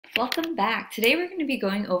Welcome back. Today we're going to be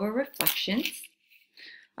going over reflections.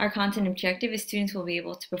 Our content objective is students will be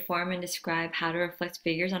able to perform and describe how to reflect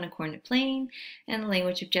figures on a coordinate plane, and the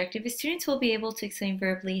language objective is students will be able to explain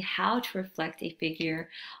verbally how to reflect a figure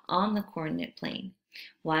on the coordinate plane.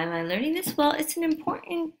 Why am I learning this? Well, it's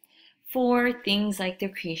important for things like the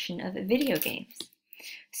creation of video games.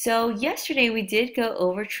 So yesterday we did go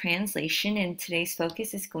over translation, and today's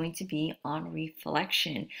focus is going to be on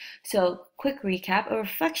reflection. So quick recap, a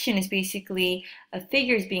reflection is basically a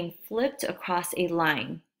figure is being flipped across a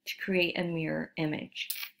line to create a mirror image.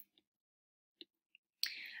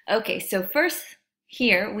 Okay, so first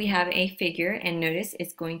here we have a figure, and notice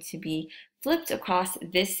it's going to be flipped across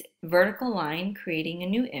this vertical line, creating a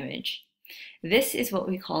new image. This is what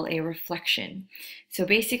we call a reflection. So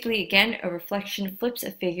basically, again, a reflection flips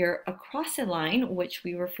a figure across a line, which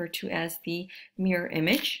we refer to as the mirror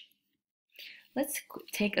image. Let's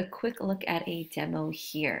take a quick look at a demo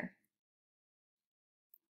here.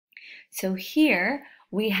 So here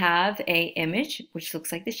we have an image which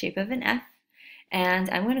looks like the shape of an F, and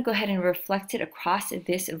I'm going to go ahead and reflect it across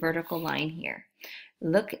this vertical line here.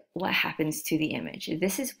 Look what happens to the image.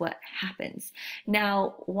 This is what happens.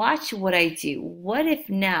 Now watch what I do. What if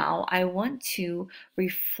now I want to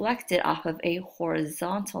reflect it off of a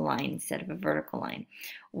horizontal line instead of a vertical line?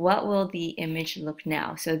 What will the image look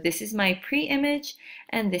now? So this is my pre-image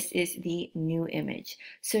and this is the new image.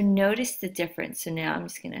 So notice the difference. So now I'm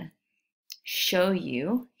just gonna show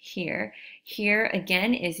you here. Here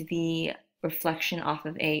again is the reflection off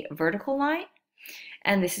of a vertical line.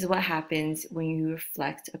 And this is what happens when you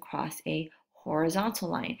reflect across a horizontal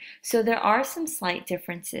line. So there are some slight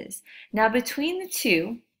differences. Now between the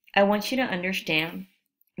two, I want you to understand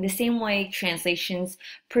the same way translations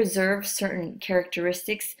preserve certain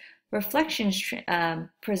characteristics, reflections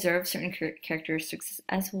preserve certain characteristics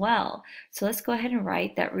as well. So let's go ahead and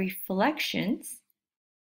write that reflections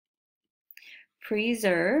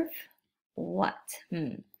preserve what?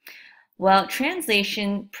 Well,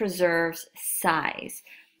 translation preserves size.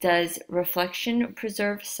 Does reflection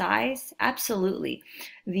preserve size? Absolutely.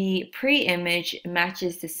 The pre-image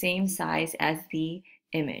matches the same size as the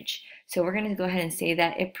image. So we're going to go ahead and say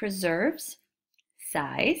that it preserves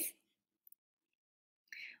size.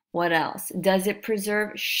 What else? Does it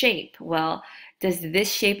preserve shape? Well, does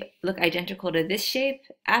this shape look identical to this shape?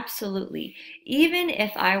 Absolutely. Even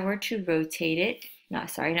if I were to rotate it,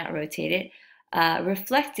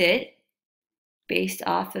 reflect it based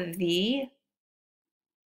off of the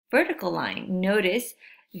vertical line, notice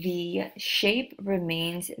the shape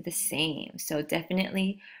remains the same. So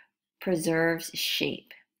definitely preserves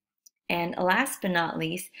shape. And last but not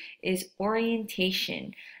least is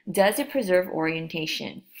orientation. Does it preserve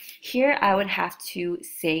orientation? Here I would have to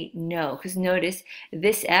say no, because notice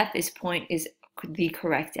this F is the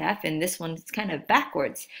correct F, and this one is kind of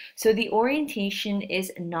backwards. So the orientation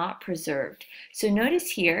is not preserved. So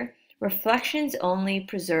notice here, reflections only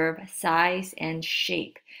preserve size and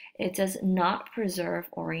shape. It does not preserve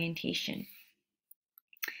orientation.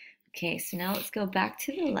 Okay, so now let's go back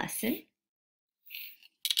to the lesson.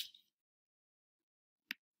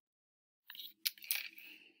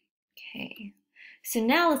 Okay, so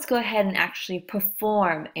now let's go ahead and actually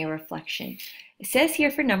perform a reflection. It says here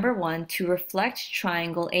for number 1 to reflect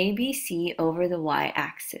triangle ABC over the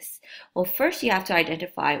y-axis. Well, first you have to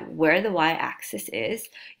identify where the y-axis is.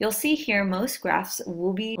 You'll see here most graphs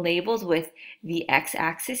will be labeled with the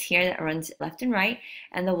x-axis here that runs left and right,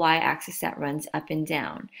 and the y-axis that runs up and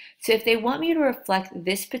down. So if they want me to reflect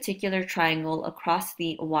this particular triangle across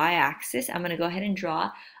the y-axis, I'm going to go ahead and draw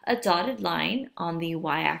a dotted line on the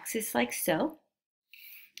y-axis like so.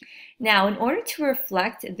 Now, in order to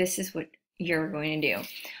reflect, this is what you're going to do.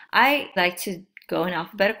 I like to go in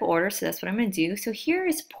alphabetical order, so that's what I'm going to do. So here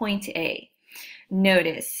is point A.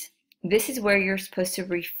 Notice, this is where you're supposed to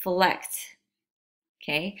reflect.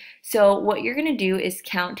 Okay, so what you're going to do is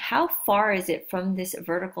count how far is it from this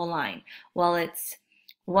vertical line. Well, it's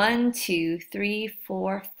 1, 2, 3,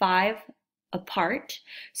 4, 5 apart.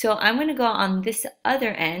 So I'm going to go on this other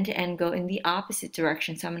end and go in the opposite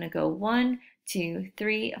direction. So I'm going to go 1, 2,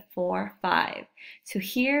 3, 4, 5. So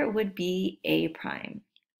here would be A prime.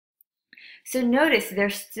 So notice they're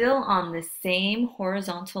still on the same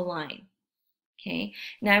horizontal line. Okay,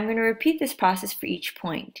 now I'm going to repeat this process for each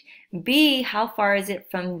point. B, how far is it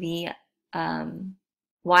from the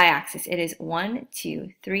y-axis? It is 1, 2,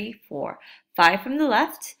 3, 4, 5 from the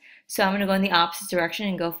left. So I'm going to go in the opposite direction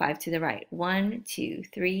and go 5 to the right. 1, 2,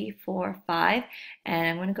 3, 4, 5. And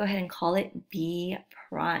I'm going to go ahead and call it B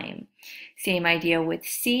prime. Same idea with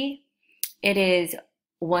C. It is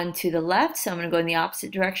 1 to the left, so I'm going to go in the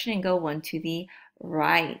opposite direction and go 1 to the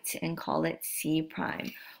right and call it C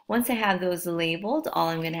prime. Once I have those labeled, all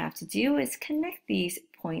I'm going to have to do is connect these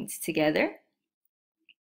points together.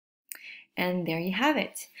 And there you have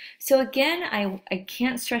it. So again, I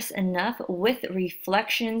can't stress enough with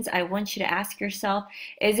reflections, I want you to ask yourself,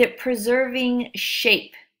 is it preserving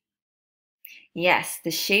shape? Yes,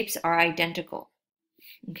 the shapes are identical.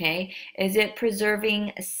 Okay, is it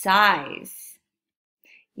preserving size?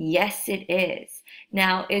 Yes, it is.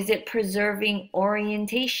 Now, is it preserving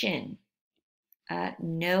orientation?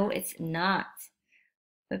 No, it's not.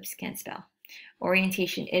 Oops, can't spell.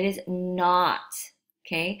 Orientation, it is not.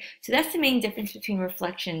 Okay, so that's the main difference between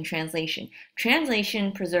reflection and translation.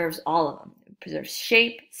 Translation preserves all of them. It preserves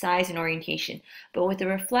shape, size, and orientation. But with the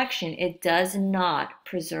reflection, it does not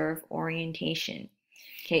preserve orientation.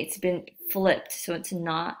 Okay, it's been flipped, so it's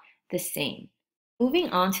not the same. Moving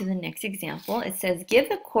on to the next example, it says, give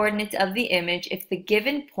the coordinates of the image if the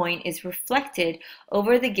given point is reflected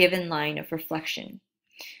over the given line of reflection.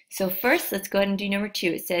 So first, let's go ahead and do number 2.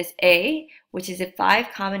 It says A, which is at 5,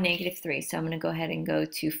 comma, negative 3. So I'm going to go ahead and go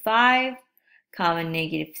to 5, comma,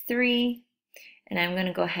 negative 3, and I'm going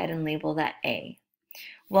to go ahead and label that A.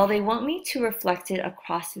 Well, they want me to reflect it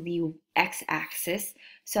across the x-axis,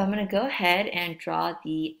 so I'm going to go ahead and draw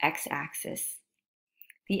the x-axis.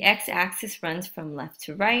 The x-axis runs from left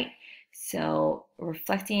to right, so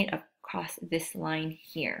reflecting it across this line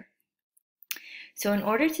here. So in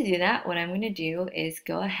order to do that, what I'm going to do is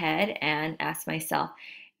go ahead and ask myself,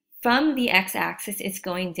 from the x-axis, it's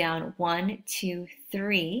going down 1, 2,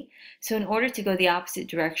 3. So in order to go the opposite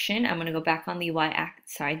direction, I'm going to go back on the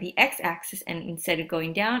the x-axis, and instead of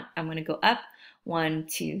going down, I'm going to go up 1,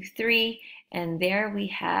 2, 3, and there we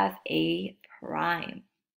have A prime.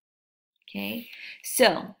 Okay,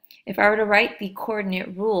 so if I were to write the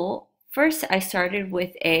coordinate rule, first I started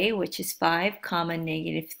with A, which is 5, comma,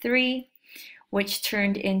 negative 3, which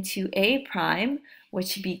turned into A prime,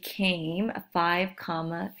 which became 5,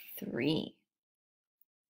 comma, 3.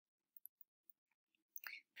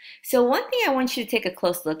 So one thing I want you to take a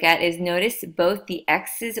close look at is notice both the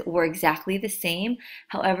x's were exactly the same.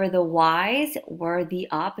 However, the y's were the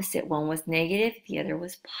opposite. One was negative, the other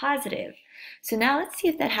was positive. So now let's see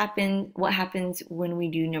if that happened. What happens when we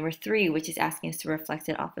do number 3, which is asking us to reflect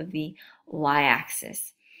it off of the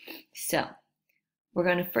y-axis. So we're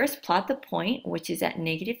going to first plot the point, which is at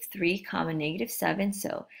negative 3, comma, negative 7.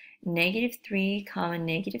 So negative 3, comma,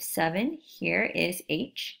 negative 7, here is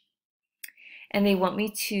h. And they want me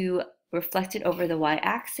to reflect it over the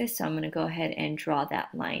y-axis, so I'm going to go ahead and draw that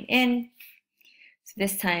line in. So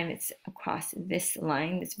this time it's across this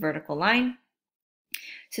line, this vertical line.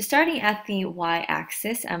 So starting at the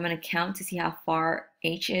y-axis, I'm going to count to see how far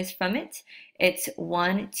h is from it. It's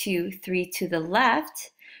 1, 2, 3 to the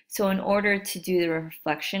left. So in order to do the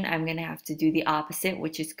reflection, I'm going to have to do the opposite,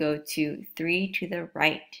 which is go to 3 to the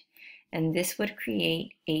right. And this would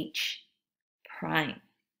create h prime.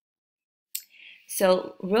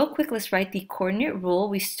 So real quick, let's write the coordinate rule.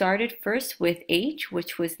 We started first with h,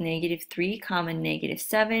 which was negative 3, comma, negative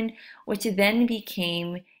 7, which then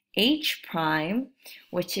became h prime,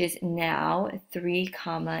 which is now 3,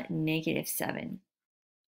 comma, negative 7.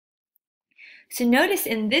 So notice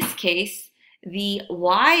in this case, the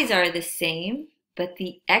y's are the same, but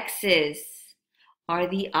the x's are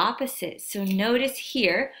the opposite. So notice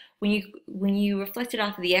here, when you reflect it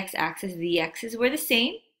off of the x-axis, the x's were the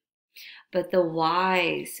same, but the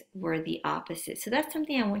y's were the opposite. So that's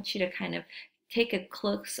something I want you to kind of take a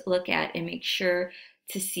close look at and make sure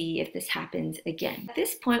to see if this happens again. At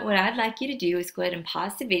this point, what I'd like you to do is go ahead and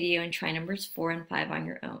pause the video and try numbers 4 and 5 on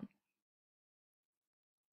your own.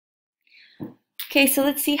 Okay, so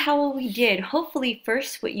let's see how well we did. Hopefully,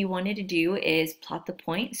 first what you wanted to do is plot the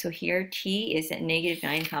point. So here t is at negative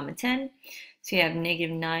 9, comma, 10. So you have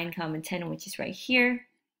negative 9, comma, 10, which is right here.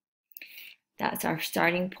 That's our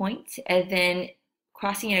starting point. And then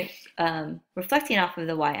crossing it, reflecting off of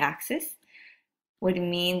the y-axis would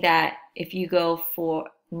mean that if you go for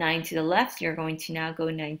 9 to the left, you're going to now go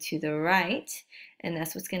 9 to the right. And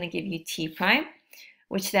that's what's going to give you t prime,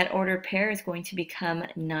 which that ordered pair is going to become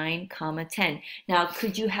 9, comma, 10. Now,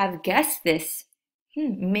 could you have guessed this?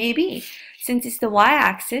 Maybe. Since it's the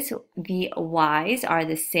y-axis, the y's are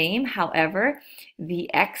the same. However,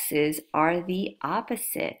 the x's are the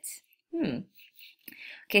opposite.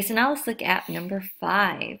 Okay, so now let's look at number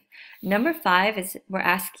 5. Number 5 is they're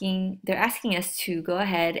asking us to go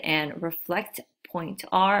ahead and reflect point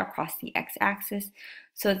R across the x-axis.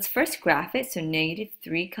 So let's first graph it. So negative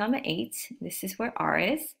 3, comma, 8. This is where R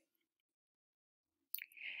is.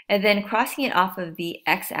 And then crossing it off of the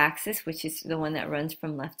x-axis, which is the one that runs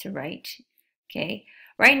from left to right. Okay,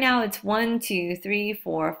 Right now it's 1, 2, 3,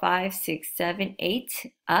 4, 5, 6, 7,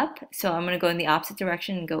 8 up. So I'm going to go in the opposite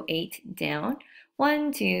direction and go 8 down.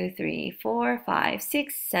 1, 2, 3, 4, 5,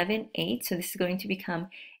 6, 7, 8. So this is going to become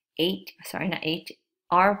 8, sorry, not 8,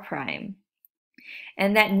 r prime.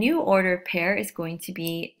 And that new ordered pair is going to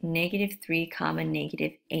be -3 comma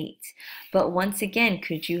 -8. But once again,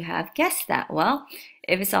 could you have guessed that? Well,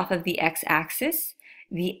 if it's off of the x-axis,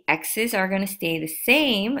 the x's are going to stay the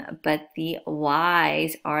same, but the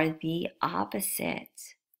y's are the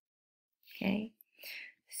opposite. Okay,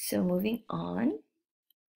 so moving on.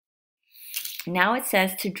 Now it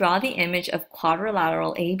says to draw the image of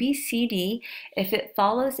quadrilateral ABCD if it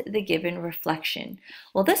follows the given reflection.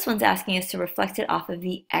 Well, this one's asking us to reflect it off of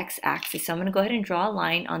the x-axis. So I'm going to go ahead and draw a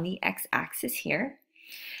line on the x-axis here.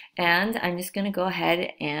 And I'm just going to go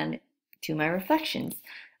ahead and do my reflections.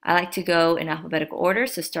 I like to go in alphabetical order.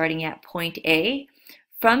 So starting at point A,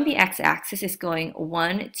 from the x-axis is going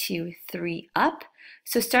 1, 2, 3 up.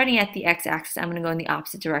 So starting at the x-axis, I'm going to go in the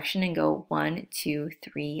opposite direction and go 1, 2,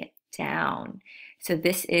 3 down. So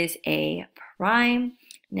this is A prime.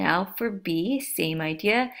 Now for B, same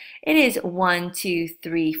idea. It is 1, 2,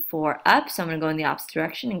 3, 4 up. So I'm going to go in the opposite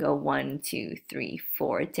direction and go 1, 2, 3,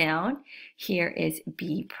 4 down. Here is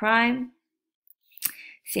B prime.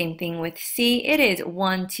 Same thing with C. It is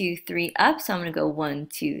 1, 2, 3 up. So I'm going to go 1,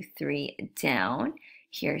 2, 3 down.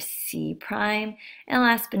 Here's C prime. And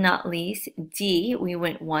last but not least, D, we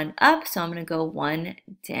went 1 up, so I'm going to go 1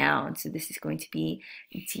 down. So this is going to be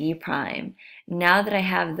D prime. Now that I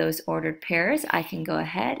have those ordered pairs, I can go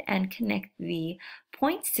ahead and connect the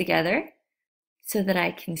points together so that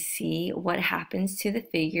I can see what happens to the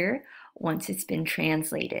figure once it's been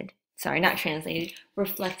translated. Sorry, not translated,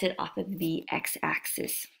 reflected off of the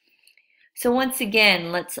x-axis. So once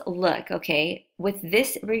again, let's look, okay, with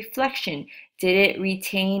this reflection, did it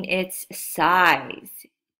retain its size?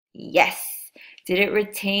 Yes. Did it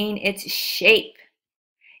retain its shape?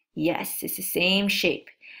 Yes, it's the same shape.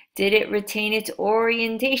 Did it retain its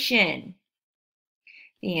orientation?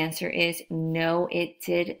 The answer is no, it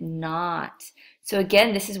did not. So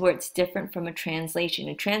again, this is where it's different from a translation.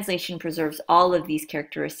 A translation preserves all of these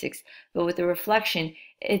characteristics, but with a reflection,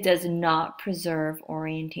 it does not preserve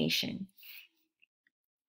orientation.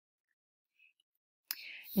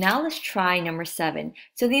 Now let's try number 7.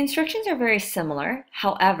 So the instructions are very similar.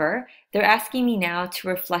 However, they're asking me now to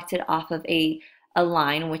reflect it off of a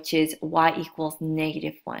line, which is y equals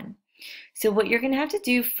 -1. So what you're going to have to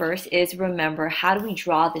do first is remember, how do we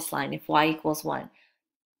draw this line if y equals 1?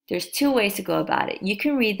 There's 2 ways to go about it. You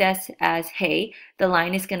can read this as, hey, the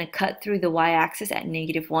line is going to cut through the y-axis at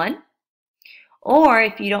 -1. Or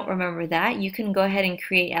if you don't remember that, you can go ahead and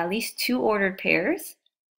create at least 2 ordered pairs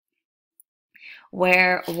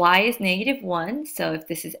where y is -1. So if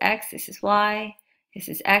this is x, this is y. This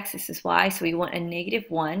is x, this is y. So we want a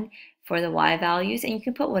 -1 for the y values, and you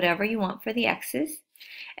can put whatever you want for the x's.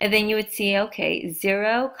 And then you would see, okay,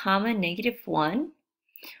 0, -1,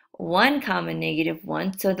 1,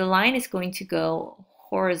 -1. So the line is going to go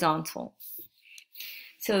horizontal.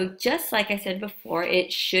 So just like I said before,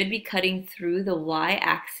 it should be cutting through the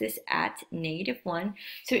y-axis at -1.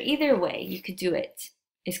 So either way, you could do it.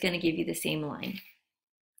 It's going to give you the same line.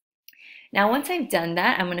 Now, once I've done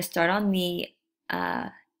that, I'm going to start on the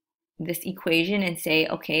this equation and say,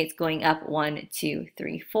 okay, it's going up 1, 2,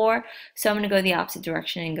 3, 4. So I'm going to go the opposite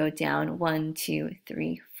direction and go down 1, 2,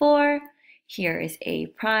 3, 4. Here is A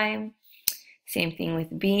prime. Same thing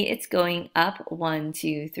with B. It's going up 1,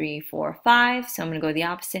 2, 3, 4, 5. So I'm going to go the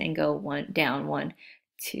opposite and go down 1,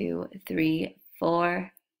 2, 3,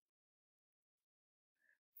 4,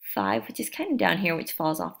 5, which is kind of down here, which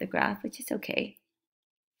falls off the graph, which is okay.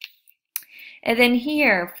 And then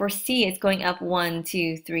here for C, it's going up 1,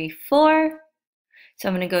 2, 3, 4. So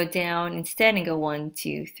I'm going to go down instead and go 1,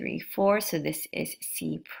 2, 3, 4. So this is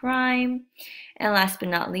C prime. And last but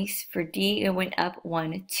not least, for D, it went up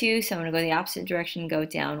 1, 2. So I'm going to go the opposite direction and go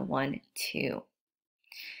down 1, 2.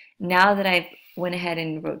 Now that I've went ahead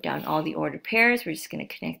and wrote down all the ordered pairs, we're just going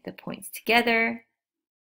to connect the points together.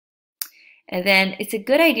 And then it's a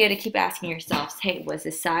good idea to keep asking yourselves, hey, was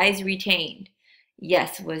the size retained?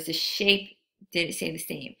 Yes. Was the shape, did it stay the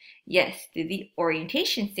same? Yes. Did the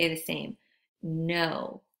orientation stay the same?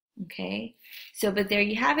 No. Okay. So, but there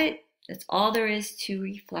you have it. That's all there is to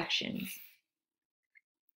reflections.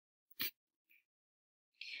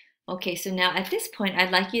 Okay, so now at this point,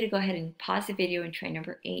 I'd like you to go ahead and pause the video and try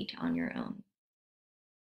number 8 on your own.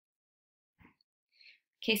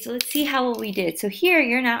 Okay, so let's see how well we did. So here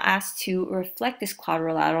you're now asked to reflect this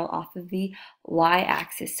quadrilateral off of the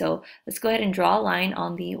y-axis. So let's go ahead and draw a line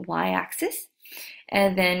on the y-axis.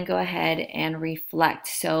 and then go ahead and reflect.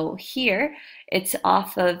 So here it's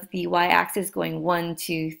off of the y-axis going 1,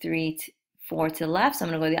 2, 3, 4 to the left. So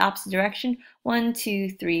I'm going to go the opposite direction, 1,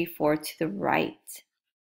 2, 3, 4 to the right.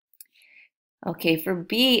 Okay, for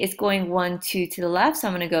B, it's going 1, 2 to the left, so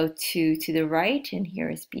I'm going to go 2 to the right, and here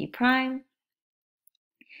is B prime.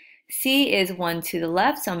 C is 1 to the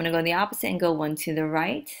left, so I'm going to go the opposite and go 1 to the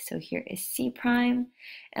right. So here is C prime.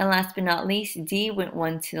 And last but not least, D went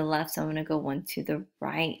 1 to the left, so I'm going to go 1 to the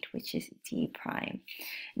right, which is D prime.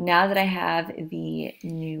 Now that I have the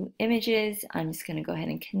new images, I'm just going to go ahead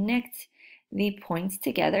and connect the points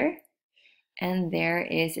together. And there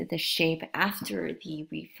is the shape after the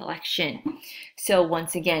reflection. So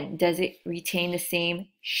once again, does it retain the same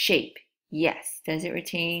shape? Yes. Does it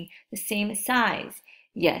retain the same size?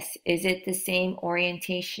 Yes. Is it the same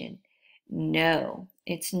orientation? No,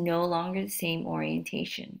 it's no longer the same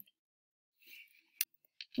orientation.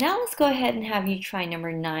 Now let's go ahead and have you try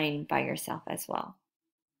number 9 by yourself as well.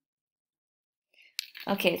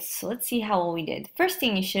 Okay, so let's see how well we did. The first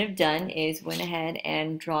thing you should have done is went ahead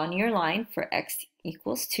and drawn your line for x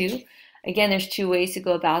equals 2. Again, there's two ways to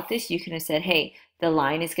go about this. You can have said, hey, the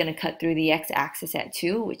line is going to cut through the x-axis at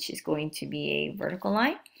 2, which is going to be a vertical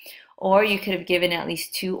line. Or you could have given at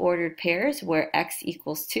least 2 ordered pairs where x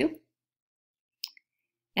equals 2.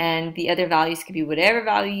 And the other values could be whatever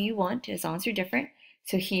value you want, as long as they're different.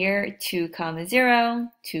 So here, 2, 0,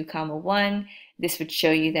 2, 1. This would show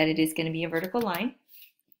you that it is going to be a vertical line.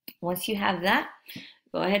 Once you have that,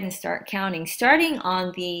 go ahead and start counting. Starting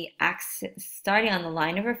on the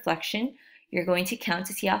line of reflection, you're going to count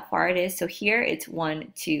to see how far it is. So here it's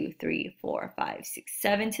 1, 2, 3, 4, 5, 6,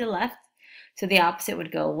 7 to the left. So the opposite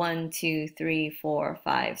would go 1, 2, 3, 4,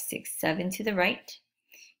 5, 6, 7 to the right.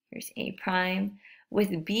 Here's A prime.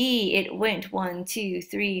 With B, it went 1, 2,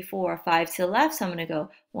 3, 4, 5 to the left. So I'm going to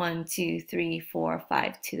go 1, 2, 3, 4,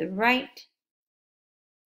 5 to the right.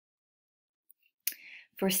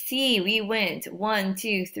 For C, we went 1,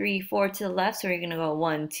 2, 3, 4 to the left, so we're going to go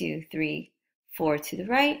 1, 2, 3, 4 to the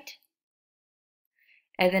right.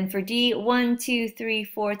 And then for D, 1, 2, 3,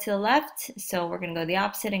 4 to the left, so we're going to go the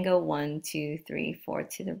opposite and go 1, 2, 3, 4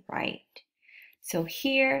 to the right. So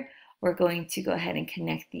here, we're going to go ahead and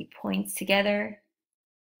connect the points together.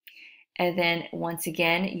 And then once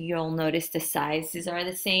again, you'll notice the sizes are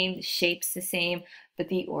the same, the shape's the same, but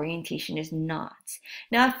the orientation is not.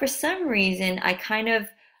 Now, if for some reason I kind of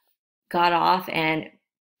got off and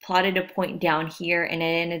plotted a point down here and I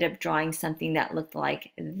ended up drawing something that looked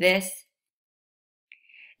like this,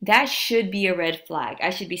 that should be a red flag. I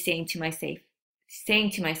should be saying to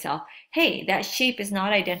myself, hey, that shape is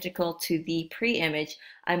not identical to the pre-image.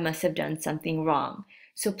 I must have done something wrong.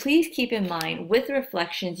 So please keep in mind, with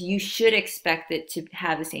reflections, you should expect it to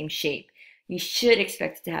have the same shape. You should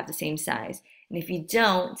expect it to have the same size. And if you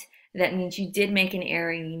don't, that means you did make an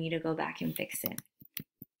error and you need to go back and fix it.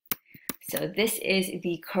 So this is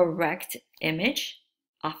the correct image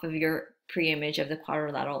off of your pre-image of the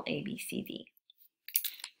quadrilateral ABCD.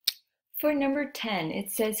 For number 10,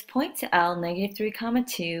 it says point to L, -3,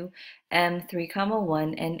 2, M, 3,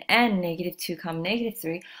 1, and N, -2,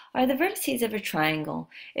 -3 are the vertices of a triangle.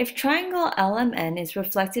 If triangle LMN is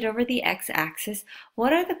reflected over the x-axis,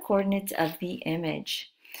 what are the coordinates of the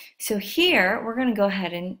image? So here, we're going to go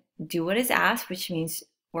ahead and do what is asked, which means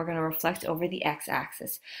we're going to reflect over the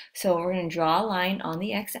x-axis. So we're going to draw a line on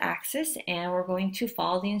the x-axis, and we're going to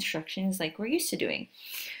follow the instructions like we're used to doing.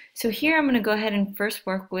 So here I'm going to go ahead and first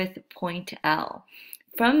work with point L.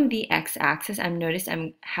 From the x-axis, notice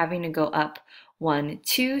I'm having to go up 1,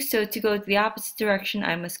 2. So to go the opposite direction,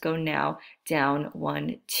 I must go now down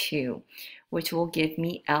 1, 2, which will give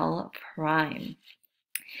me L prime.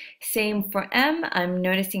 Same for M. I'm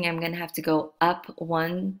noticing I'm going to have to go up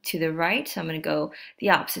 1 to the right. So I'm going to go the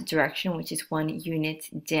opposite direction, which is 1 unit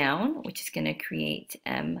down, which is going to create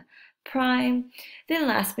M prime. Then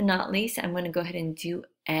last but not least, I'm going to go ahead and do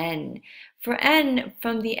N. For N,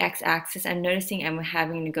 from the x-axis, I'm noticing I'm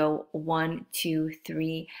having to go 1, 2,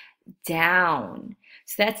 3 down.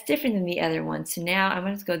 So that's different than the other one. So now I'm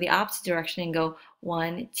going to go the opposite direction and go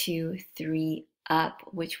 1, 2, 3 up,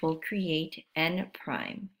 which will create N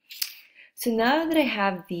prime. So now that I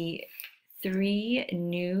have the 3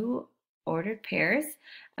 new ordered pairs,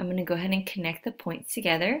 I'm going to go ahead and connect the points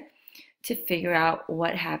together to figure out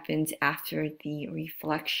what happens after the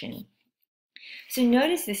reflection. So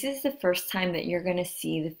notice this is the first time that you're going to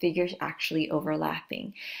see the figures actually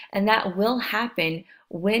overlapping. And that will happen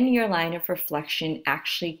when your line of reflection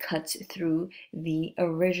actually cuts through the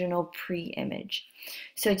original pre-image.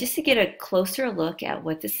 So just to get a closer look at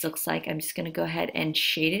what this looks like, I'm just going to go ahead and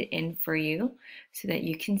shade it in for you so that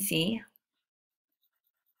you can see.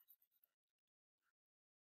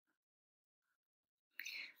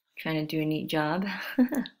 trying to do a neat job.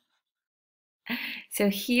 So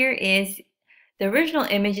here is the original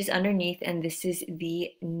image is underneath, and this is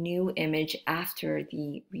the new image after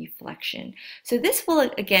the reflection. So this will,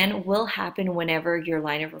 again, will happen whenever your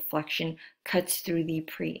line of reflection cuts through the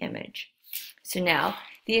pre-image. So now,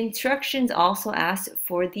 the instructions also ask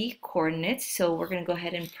for the coordinates, so we're going to go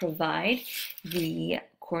ahead and provide the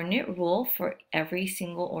coordinate rule for every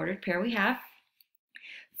single ordered pair we have.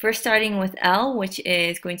 First, starting with L, which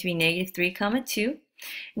is going to be -3, 2.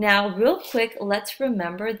 Now, real quick, let's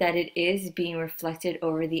remember that it is being reflected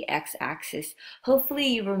over the x-axis. Hopefully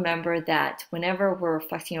you remember that whenever we're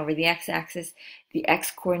reflecting over the x-axis, the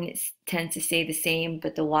x-coordinates tend to stay the same,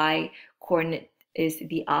 but the y-coordinate is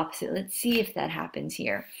the opposite. Let's see if that happens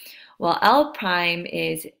here. Well, L prime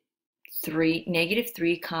is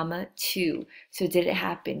 -3, 2. So did it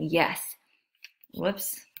happen? Yes.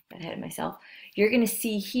 Whoops, got ahead of myself. You're going to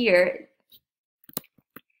see here,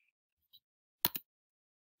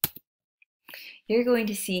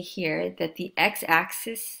 that the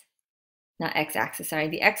x-axis, not x-axis, sorry,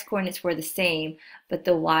 the x-coordinates were the same, but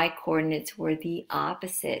the y-coordinates were the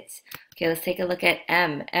opposites. Okay, let's take a look at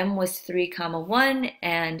M. M was 3, 1,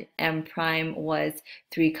 and M prime was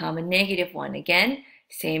 3, -1. Again,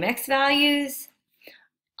 same x values,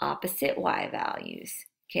 opposite y values.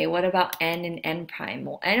 Okay, what about N and N prime?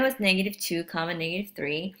 Well, N was -2,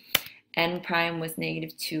 -3. N prime was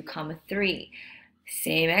 -2, 3.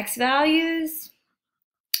 Same x values,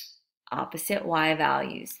 opposite y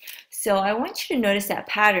values. So I want you to notice that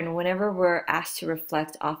pattern whenever we're asked to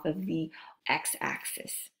reflect off of the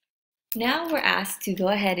x-axis. Now we're asked to go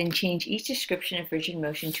ahead and change each description of rigid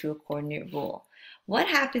motion to a coordinate rule. What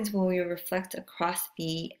happens when we reflect across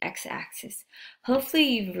the x-axis? Hopefully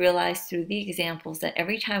you've realized through the examples that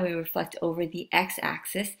every time we reflect over the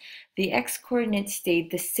x-axis, the x-coordinates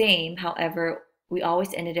stayed the same. However, we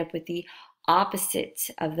always ended up with the opposite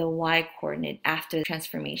of the y-coordinate after the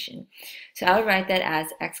transformation. So I would write that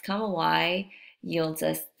as x, y yields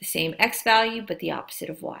us the same x value, but the opposite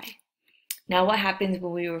of y. Now what happens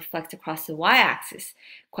when we reflect across the y-axis?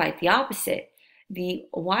 Quite the opposite. The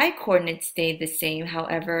y-coordinates stayed the same,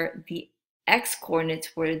 however, the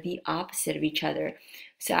x-coordinates were the opposite of each other.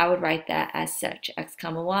 So I would write that as such. X,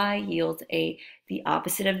 y yields the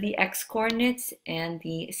opposite of the x-coordinates and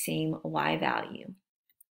the same y value.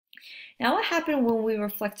 Now what happened when we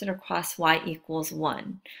reflected across y equals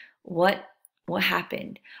 1? What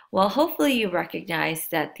happened? Well, hopefully you recognize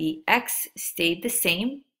that the x stayed the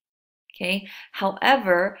same. Okay.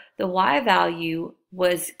 However, the y value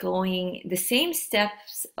was going the same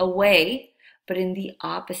steps away, but in the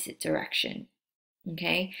opposite direction.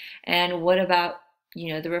 Okay. And what about,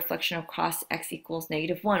 the reflection across x equals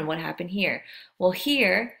 -1? What happened here? Well,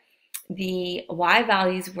 here, the y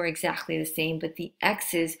values were exactly the same, but the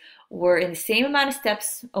x's were in the same amount of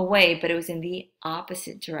steps away, but it was in the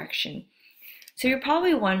opposite direction. So you're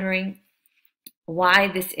probably wondering why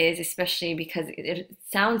this is, especially because it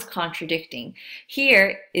sounds contradicting.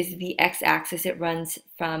 Here is the x-axis. It runs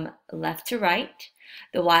from left to right.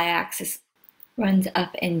 The y-axis runs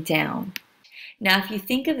up and down. Now, if you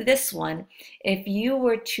think of this one, if you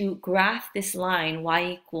were to graph this line,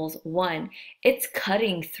 y equals 1, it's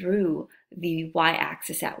cutting through the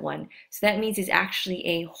y-axis at 1. So that means it's actually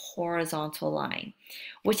a horizontal line,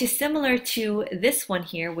 which is similar to this one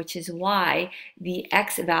here, which is why the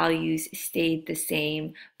x values stayed the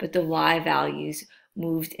same, but the y values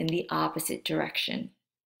moved in the opposite direction.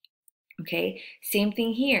 Okay, same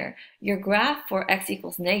thing here. Your graph for x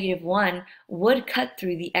equals -1 would cut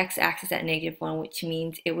through the x-axis at -1, which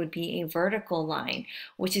means it would be a vertical line,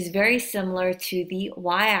 which is very similar to the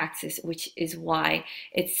y-axis, which is why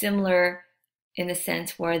it's similar in the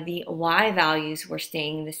sense where the y values were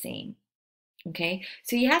staying the same. Okay,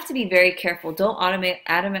 so you have to be very careful. Don't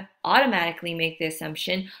automatically make the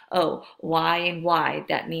assumption, oh, y and y,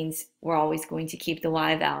 that means we're always going to keep the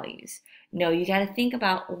y values. No, you got to think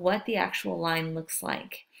about what the actual line looks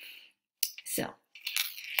like. So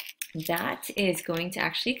that is going to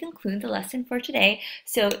actually conclude the lesson for today.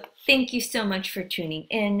 So thank you so much for tuning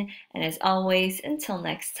in. And as always, until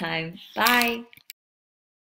next time, bye.